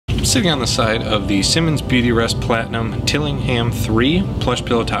sitting on the side of the Simmons Beautyrest Platinum Tillingham 3 plush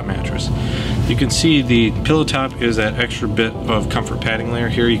pillow top mattress. You can see the pillow top is that extra bit of comfort padding layer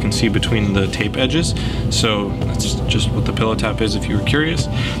here. You can see between the tape edges. So that's just what the pillow top is if you were curious.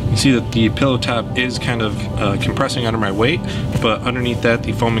 You can see that the pillow top is kind of compressing under my weight, but underneath that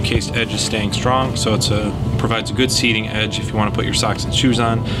the foam encased edge is staying strong, so it provides a good seating edge if you want to put your socks and shoes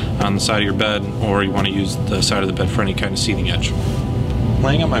on the side of your bed, or you want to use the side of the bed for any kind of seating edge.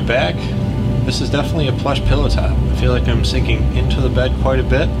 Laying on my back, this is definitely a plush pillow top. I feel like I'm sinking into the bed quite a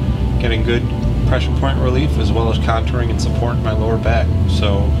bit, getting good pressure point relief as well as contouring and supporting my lower back.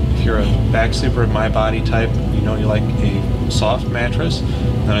 So if you're a back sleeper of my body type, you know you like a soft mattress,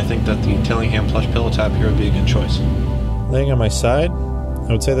 then I think that the Tillingham plush pillow top here would be a good choice. Laying on my side,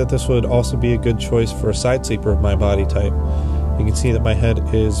 I would say that this would also be a good choice for a side sleeper of my body type. You can see that my head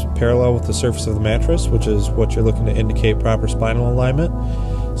is parallel with the surface of the mattress, which is what you're looking to indicate proper spinal alignment.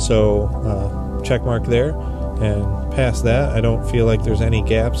 So check mark there. And past that, I don't feel like there's any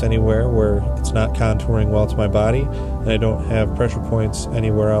gaps anywhere where it's not contouring well to my body, and I don't have pressure points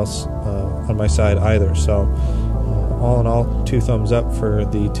anywhere else on my side either. So all in all, 2 thumbs up for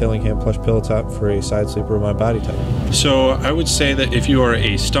the Tillingham plush pillow top for a side sleeper of my body type. So I would say that if you are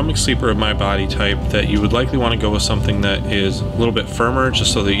a stomach sleeper of my body type, that you would likely want to go with something that is a little bit firmer,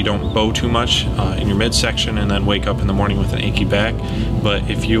 just so that you don't bow too much in your midsection and then wake up in the morning with an achy back. But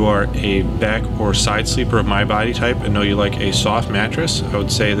if you are a back or side sleeper of my body type and know you like a soft mattress, I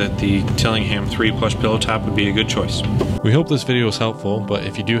would say that the Tillingham 3 plush pillow top would be a good choice. We hope this video was helpful, but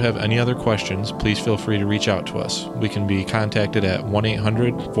if you do have any other questions, please feel free to reach out to us. We can be contacted at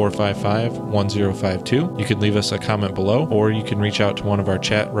 1-800-455-1052. You can leave us a comment below, or you can reach out to one of our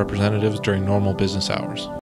chat representatives during normal business hours.